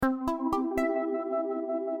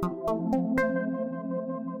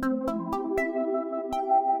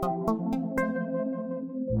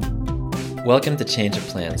Welcome to Change of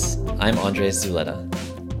Plans. I'm Andres Zuleta.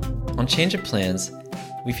 On Change of Plans,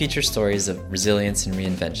 we feature stories of resilience and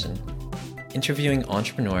reinvention, interviewing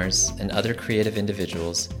entrepreneurs and other creative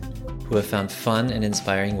individuals who have found fun and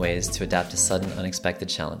inspiring ways to adapt to sudden, unexpected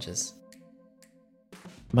challenges.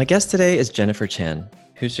 My guest today is Jennifer Chan,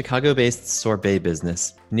 whose Chicago-based sorbet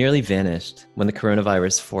business nearly vanished when the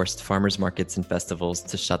coronavirus forced farmers markets and festivals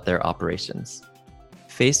to shut their operations.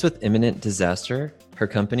 Faced with imminent disaster, her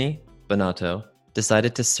company, Bonato,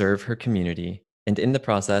 decided to serve her community and in the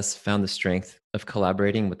process found the strength of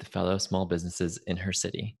collaborating with the fellow small businesses in her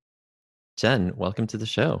city. Jen, welcome to the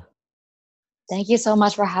show. Thank you so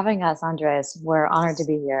much for having us, Andres. We're honored to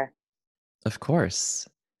be here. Of course.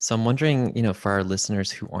 So I'm wondering, for our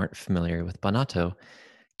listeners who aren't familiar with Bonato,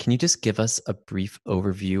 can you just give us a brief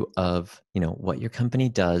overview of, what your company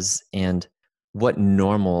does and what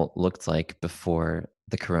normal looked like before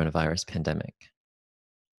the coronavirus pandemic?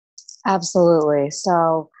 Absolutely.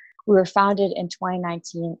 So we were founded in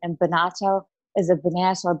 2019, and Bonato is a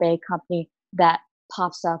banana sorbet company that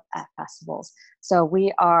pops up at festivals. So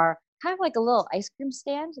we are kind of like a little ice cream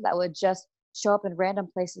stand that would just show up in random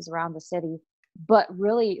places around the city. But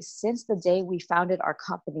really, since the day we founded our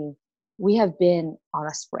company, we have been on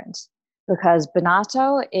a sprint because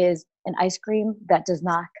Bonato is an ice cream that does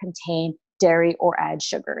not contain dairy or add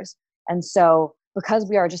sugars. And so because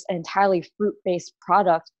we are just an entirely fruit-based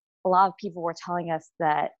product, a lot of people were telling us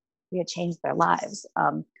that we had changed their lives.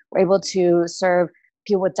 We're able to serve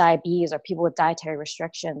people with diabetes or people with dietary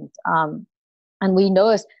restrictions. And we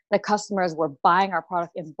noticed that customers were buying our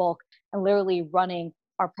product in bulk and literally running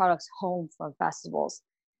our products home from festivals.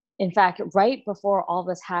 In fact, right before all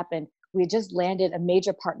this happened, we just landed a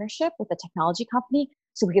major partnership with a technology company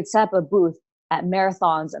so we could set up a booth at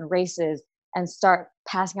marathons and races and start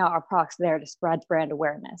passing out our products there to spread brand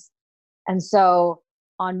awareness. And so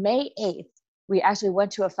on May 8th, we actually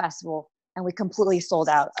went to a festival and we completely sold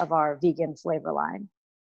out of our vegan flavor line.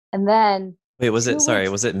 And then was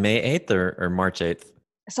it May 8th or March 8th?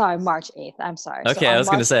 Sorry, March 8th. I'm sorry. Okay, I was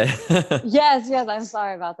going to say. Yes, I'm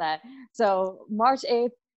sorry about that. So March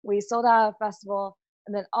 8th, we sold out a festival.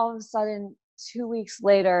 And then all of a sudden, 2 weeks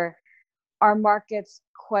later, our markets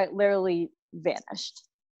quite literally vanished.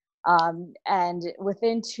 And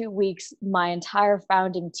within 2 weeks, my entire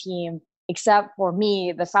founding team, except for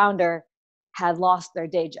me, the founder, had lost their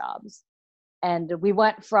day jobs. And we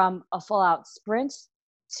went from a full out sprint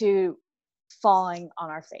to falling on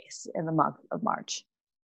our face in the month of March.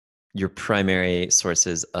 Your primary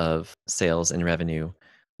sources of sales and revenue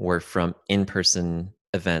were from in-person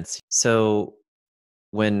events. So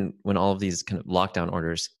when all of these kind of lockdown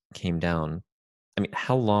orders came down,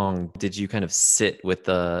 how long did you kind of sit with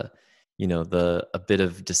a bit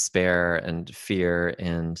of despair and fear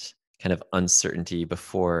and kind of uncertainty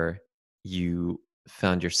before you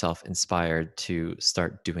found yourself inspired to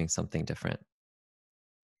start doing something different?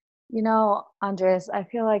 Andres, I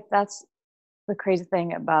feel like that's the crazy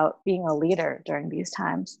thing about being a leader during these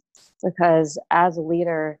times, because as a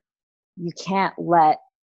leader, you can't let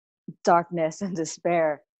darkness and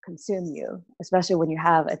despair consume you, especially when you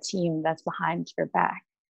have a team that's behind your back.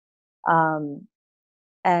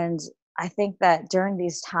 And I think that during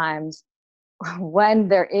these times, when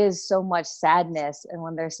there is so much sadness and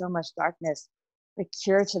when there's so much darkness, the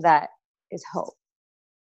cure to that is hope.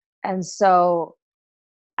 And so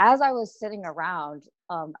as I was sitting around,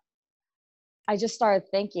 I just started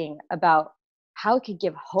thinking about how it could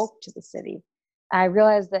give hope to the city. And I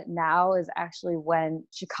realized that now is actually when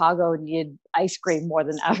Chicago needed ice cream more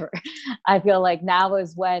than ever. I feel like now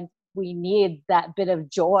is when we need that bit of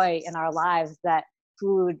joy in our lives that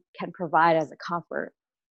food can provide as a comfort.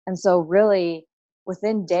 And so really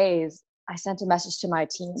within days, I sent a message to my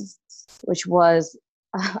team, which was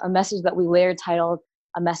a message that we later titled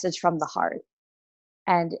A Message from the Heart.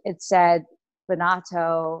 And it said,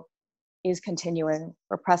 Bonato is continuing,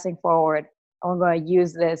 we're pressing forward, and we're going to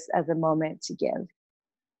use this as a moment to give.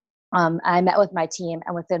 I met with my team,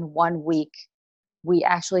 and within 1 week, we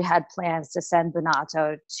actually had plans to send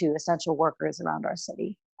Bonato to essential workers around our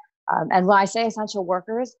city. And when I say essential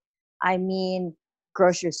workers, I mean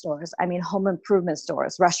grocery stores, I mean home improvement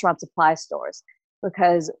stores, restaurant supply stores,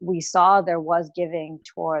 because we saw there was giving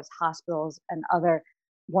towards hospitals and other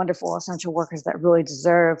wonderful essential workers that really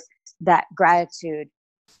deserve that gratitude.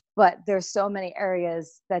 But there's so many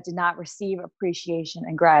areas that did not receive appreciation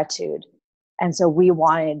and gratitude. And so we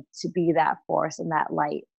wanted to be that force and that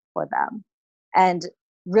light for them. And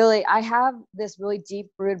really, I have this really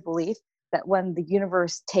deep-rooted belief that when the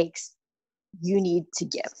universe takes, you need to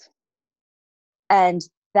give. And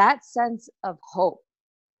that sense of hope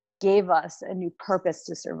gave us a new purpose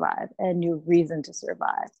to survive, a new reason to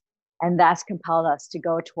survive. And that's compelled us to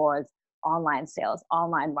go towards online sales,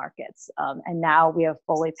 online markets. And now we have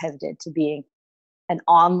fully pivoted to being an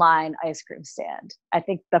online ice cream stand. I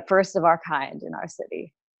think the first of our kind in our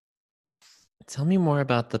city. Tell me more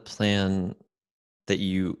about the plan that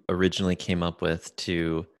you originally came up with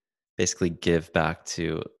to basically give back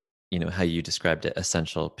to, how you described it,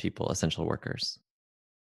 essential people, essential workers.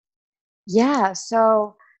 Yeah.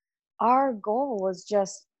 So our goal was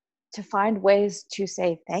just to find ways to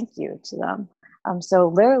say thank you to them. So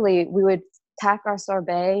literally, we would pack our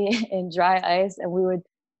sorbet in dry ice, and we would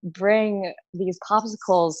bring these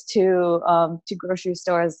popsicles to grocery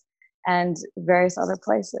stores and various other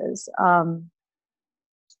places.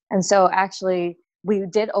 And so, actually, we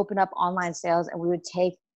did open up online sales, and we would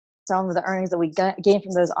take some of the earnings that we gained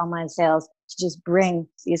from those online sales to just bring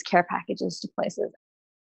these care packages to places.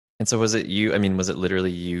 And so was it you? I mean, was it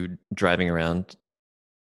literally you driving around?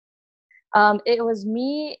 It was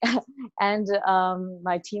me and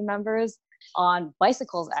my team members on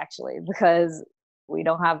bicycles, actually, because we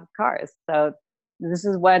don't have cars. So this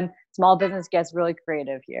is when small business gets really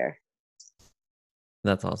creative here.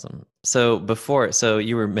 That's awesome. So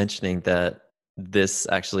you were mentioning that this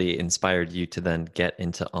actually inspired you to then get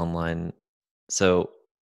into online. So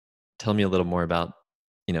tell me a little more about,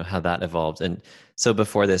 how that evolved. And so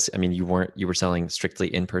before this, I mean, you were selling strictly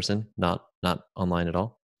in person, not online at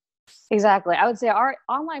all? Exactly. I would say our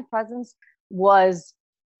online presence was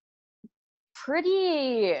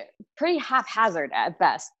pretty pretty haphazard at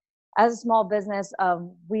best. As a small business,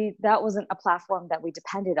 we that wasn't a platform that we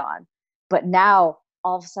depended on. But now,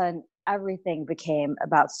 all of a sudden, everything became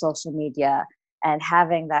about social media and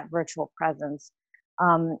having that virtual presence.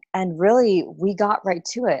 And really, we got right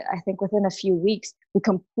to it. I think within a few weeks, we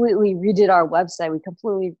completely redid our website. We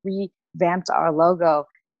completely revamped our logo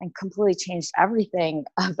and completely changed everything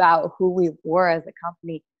about who we were as a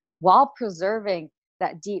company while preserving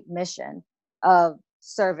that deep mission of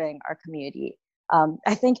serving our community.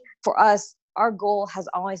 I think for us, our goal has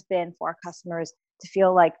always been for our customers to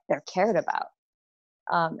feel like they're cared about.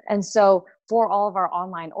 And so for all of our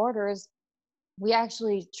online orders, we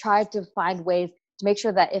actually tried to find ways to make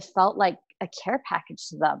sure that it felt like a care package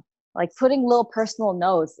to them, like putting little personal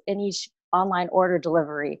notes in each online order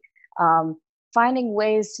delivery, um, finding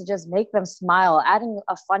ways to just make them smile, adding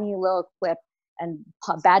a funny little quip and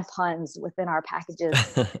bad puns within our packages.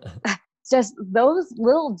 Just those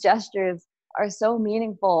little gestures are so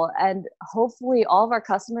meaningful, and hopefully all of our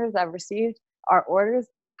customers that have received our orders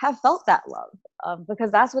have felt that love,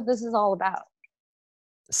 because that's what this is all about.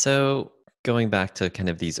 So going back to kind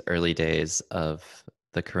of these early days of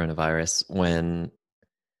the coronavirus, when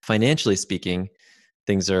financially speaking,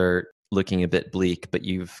 things are looking a bit bleak, but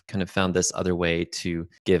you've kind of found this other way to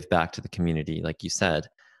give back to the community, like you said.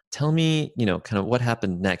 Tell me, kind of what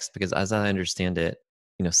happened next, because as I understand it,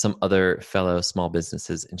 some other fellow small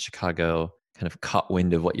businesses in Chicago kind of caught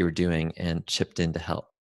wind of what you were doing and chipped in to help.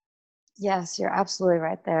 Yes, you're absolutely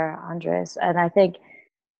right there, Andres. And I think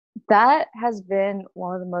that has been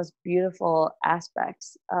one of the most beautiful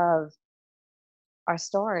aspects of our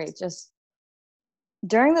story. Just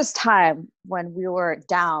during this time when we were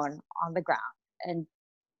down on the ground and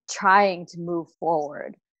trying to move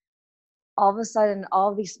forward, all of a sudden, all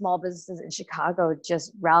of these small businesses in Chicago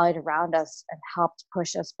just rallied around us and helped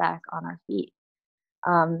push us back on our feet.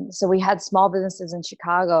 So we had small businesses in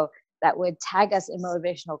Chicago that would tag us in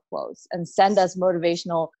motivational quotes and send us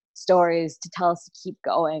motivational stories to tell us to keep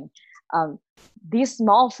going. Um, these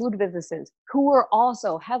small food businesses who were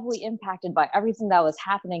also heavily impacted by everything that was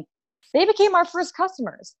happening, they became our first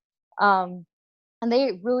customers. Um, and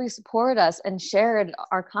they really supported us and shared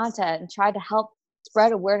our content and tried to help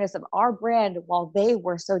spread awareness of our brand while they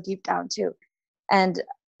were so deep down too. And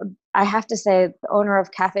I have to say, the owner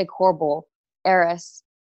of Cafe Corbel, Eris,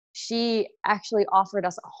 she actually offered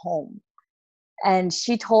us a home. And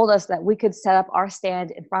she told us that we could set up our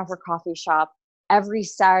stand in front of her coffee shop every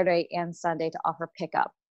Saturday and Sunday to offer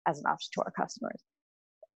pickup as an option to our customers.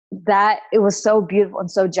 That it was so beautiful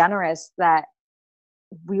and so generous that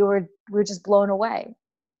we were just blown away.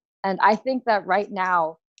 And I think that right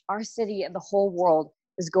now, our city and the whole world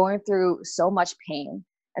is going through so much pain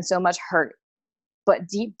and so much hurt. But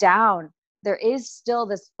deep down, there is still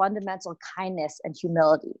this fundamental kindness and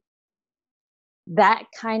humility. That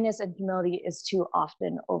kindness and humility is too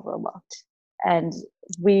often overlooked. And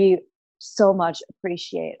we so much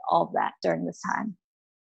appreciate all of that during this time.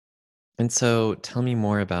 And so tell me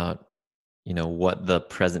more about, what the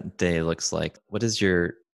present day looks like. What is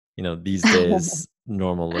your, these days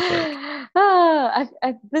normal look like?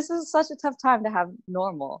 this is such a tough time to have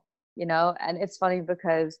normal, and it's funny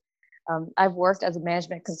because I've worked as a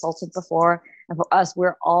management consultant before, and for us,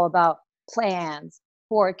 we're all about plans,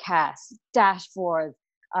 forecasts, dashboards.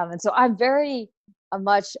 And so I'm very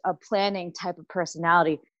much a planning type of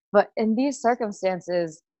personality. But in these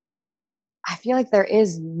circumstances, I feel like there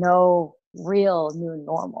is no real new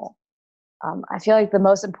normal. I feel like the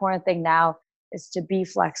most important thing now is to be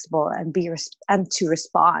flexible and and to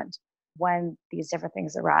respond when these different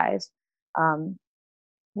things arise. Um,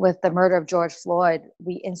 with the murder of George Floyd,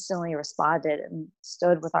 we instantly responded and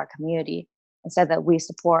stood with our community and said that we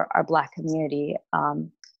support our Black community.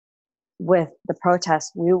 With the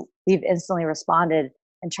protests, we've instantly responded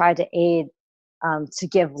and tried to aid, to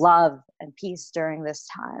give love and peace during this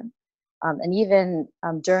time. And even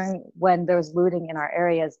during when there was looting in our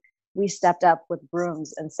areas, we stepped up with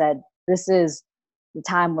brooms and said, "This is the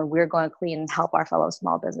time when we're going to clean and help our fellow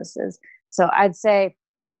small businesses." So I'd say,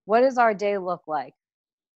 what does our day look like?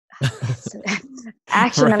 It's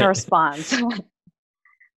action and Right. response.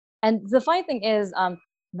 And the funny thing is,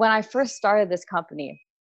 when I first started this company,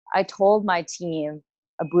 I told my team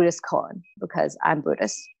a Buddhist koan because I'm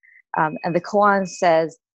Buddhist. And the koan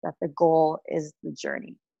says that the goal is the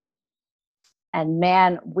journey. And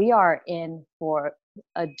man, we are in for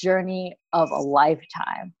a journey of a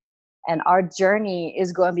lifetime. And our journey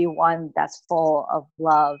is going to be one that's full of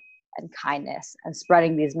love and kindness and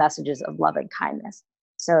spreading these messages of love and kindness.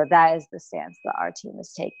 So that is the stance that our team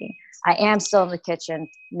is taking. I am still in the kitchen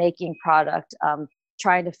making product,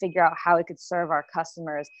 trying to figure out how we could serve our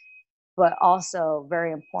customers, but also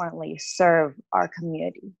very importantly, serve our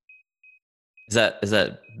community. Is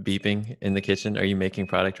that beeping in the kitchen? Are you making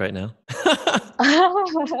product right now?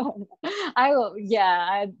 I will,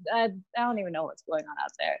 yeah, I don't even know what's going on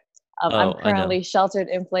out there. I'm Oh, I know. currently sheltered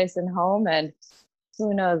in place in home, and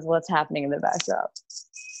who knows what's happening in the backdrop.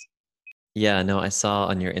 Yeah, no, I saw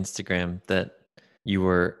on your Instagram that you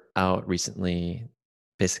were out recently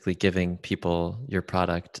basically giving people your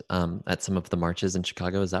product at some of the marches in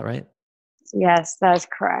Chicago. Is that right? Yes, that's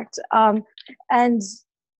correct. And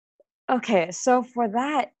okay, so for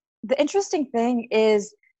that, the interesting thing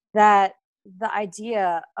is that the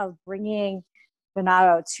idea of bringing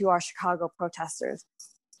Venado to our Chicago protesters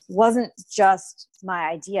wasn't just my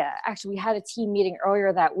idea. Actually, we had a team meeting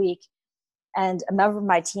earlier that week, and a member of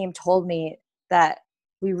my team told me that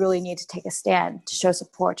we really need to take a stand to show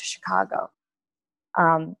support to Chicago.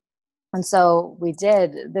 Um, and so we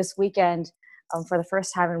did this weekend. For the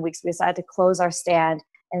first time in weeks, we decided to close our stand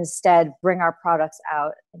and instead bring our products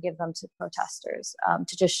out and give them to protesters,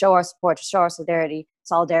 to just show our support, to show our solidarity,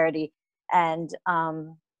 and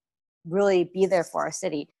really be there for our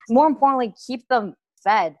city. More importantly, keep them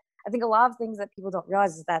fed. I think a lot of things that people don't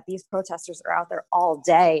realize is that these protesters are out there all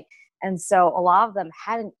day. And so a lot of them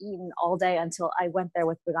hadn't eaten all day until I went there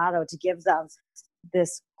with Venado to give them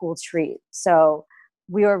this cool treat. So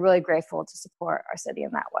we were really grateful to support our city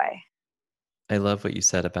in that way. I love what you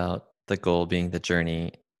said about the goal being the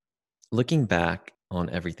journey. Looking back on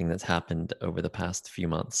everything that's happened over the past few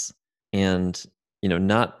months and,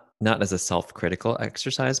 not as a self-critical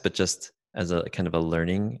exercise, but just as a kind of a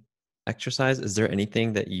learning exercise, is there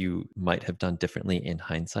anything that you might have done differently in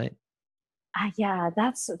hindsight? Yeah,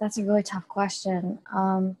 that's a really tough question.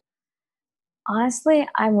 Honestly,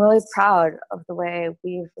 I'm really proud of the way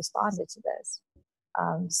we've responded to this.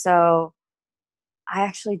 So I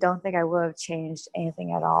actually don't think I would have changed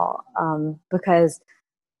anything at all, because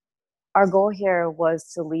our goal here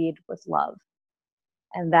was to lead with love,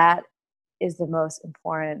 and that is the most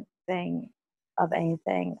important thing of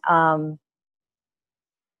anything.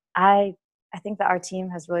 I I think that our team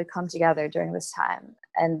has really come together during this time,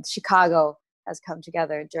 and Chicago has come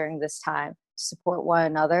together during this time to support one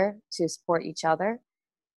another, to support each other,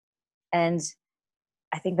 and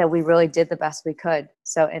I think that we really did the best we could.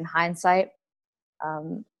 So in hindsight,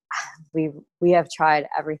 um, we have tried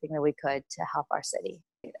everything that we could to help our city,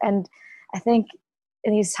 and I think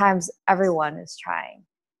in these times everyone is trying,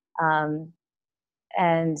 um,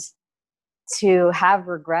 and to have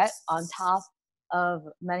regret on top of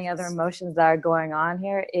many other emotions that are going on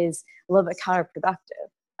here is a little bit counterproductive.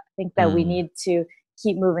 I think that we Mm, need to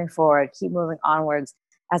keep moving forward, keep moving onwards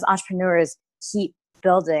as entrepreneurs, keep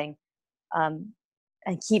building, um,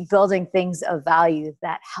 and keep building things of value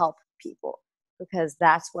that help people, because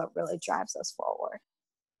that's what really drives us forward.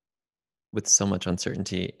 with so much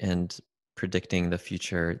uncertainty and predicting the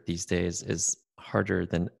future these days is harder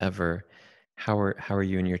than ever. How are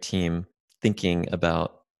you and your team thinking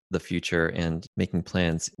about the future and making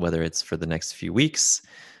plans, whether it's for the next few weeks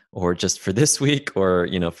or just for this week or,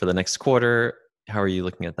 for the next quarter? How are you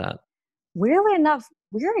looking at that? weirdly enough,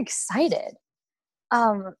 we're excited.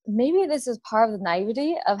 Maybe this is part of the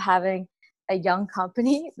naivety of having a young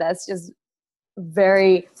company that's just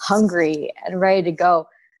very hungry and ready to go.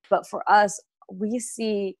 But for us, we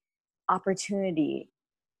see opportunity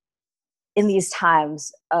in these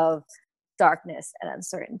times of darkness and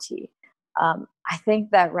uncertainty. I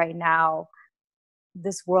think that right now,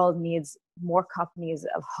 this world needs more companies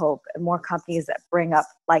of hope and more companies that bring up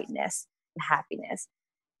lightness and happiness.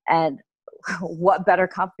 And what better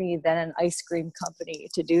company than an ice cream company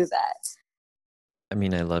to do that? I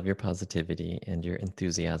mean, I love your positivity and your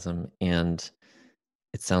enthusiasm. And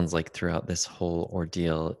it sounds like throughout this whole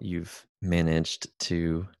ordeal, you've managed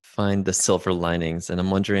to find the silver linings. And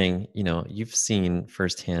I'm wondering, you've seen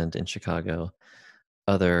firsthand in Chicago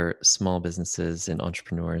other small businesses and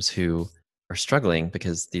entrepreneurs who are struggling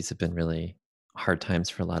because these have been really hard times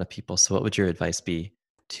for a lot of people. So, what would your advice be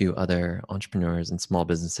to other entrepreneurs and small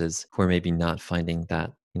businesses who are maybe not finding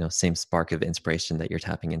that, same spark of inspiration that you're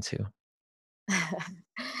tapping into?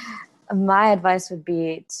 My advice would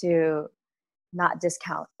be to not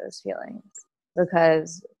discount those feelings,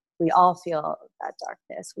 because we all feel that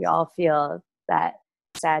darkness. We all feel that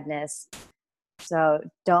sadness. So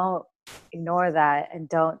don't ignore that, and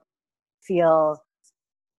don't feel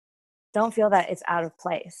that it's out of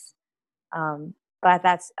place. But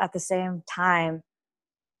that's at the same time,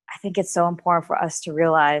 I think it's so important for us to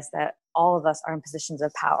realize that all of us are in positions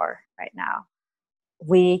of power right now.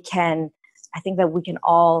 I think that we can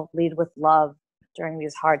all lead with love during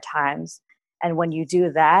these hard times. And when you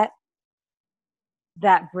do that,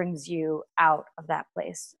 that brings you out of that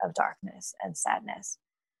place of darkness and sadness.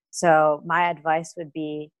 So my advice would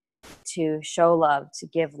be to show love, to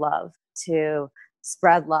give love, to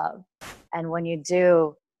spread love. And when you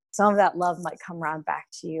do, some of that love might come around back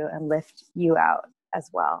to you and lift you out as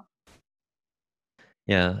well.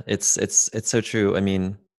 Yeah, it's so true. I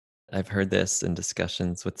mean, I've heard this in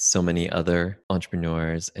discussions with so many other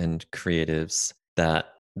entrepreneurs and creatives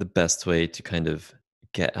that the best way to kind of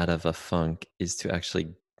get out of a funk is to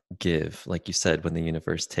actually give. Like you said, when the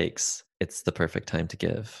universe takes, it's the perfect time to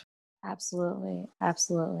give. Absolutely.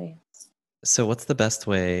 Absolutely. So, what's the best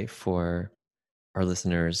way for our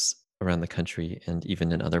listeners around the country and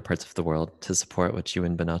even in other parts of the world to support what you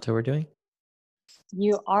and Bonato are doing?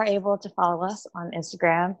 You are able to follow us on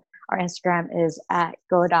Instagram. Our Instagram is at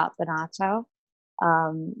go.bonato.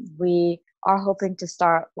 We are hoping to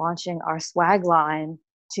start launching our swag line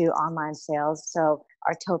to online sales. So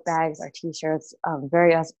our tote bags, our t-shirts,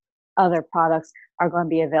 various other products are going to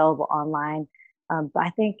be available online. But I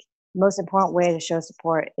think the most important way to show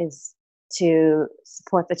support is to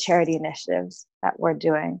support the charity initiatives that we're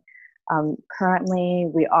doing. Currently,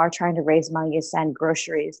 we are trying to raise money to send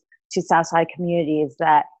groceries to Southside communities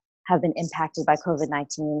that have been impacted by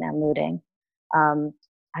COVID-19 and looting.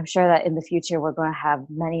 I'm sure that in the future, we're going to have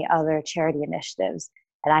many other charity initiatives.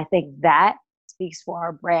 And I think that speaks for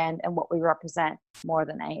our brand and what we represent more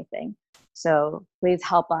than anything. So please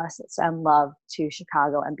help us send love to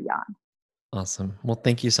Chicago and beyond. Awesome. Well,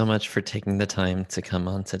 thank you so much for taking the time to come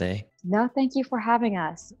on today. No, thank you for having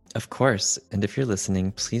us. Of course. And if you're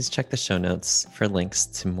listening, please check the show notes for links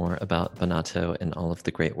to more about Bonato and all of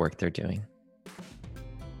the great work they're doing.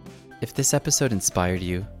 If this episode inspired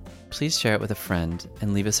you, please share it with a friend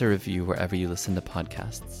and leave us a review wherever you listen to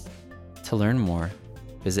podcasts. To learn more,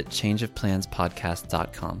 visit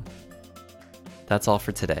changeofplanspodcast.com. That's all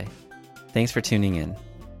for today. Thanks for tuning in.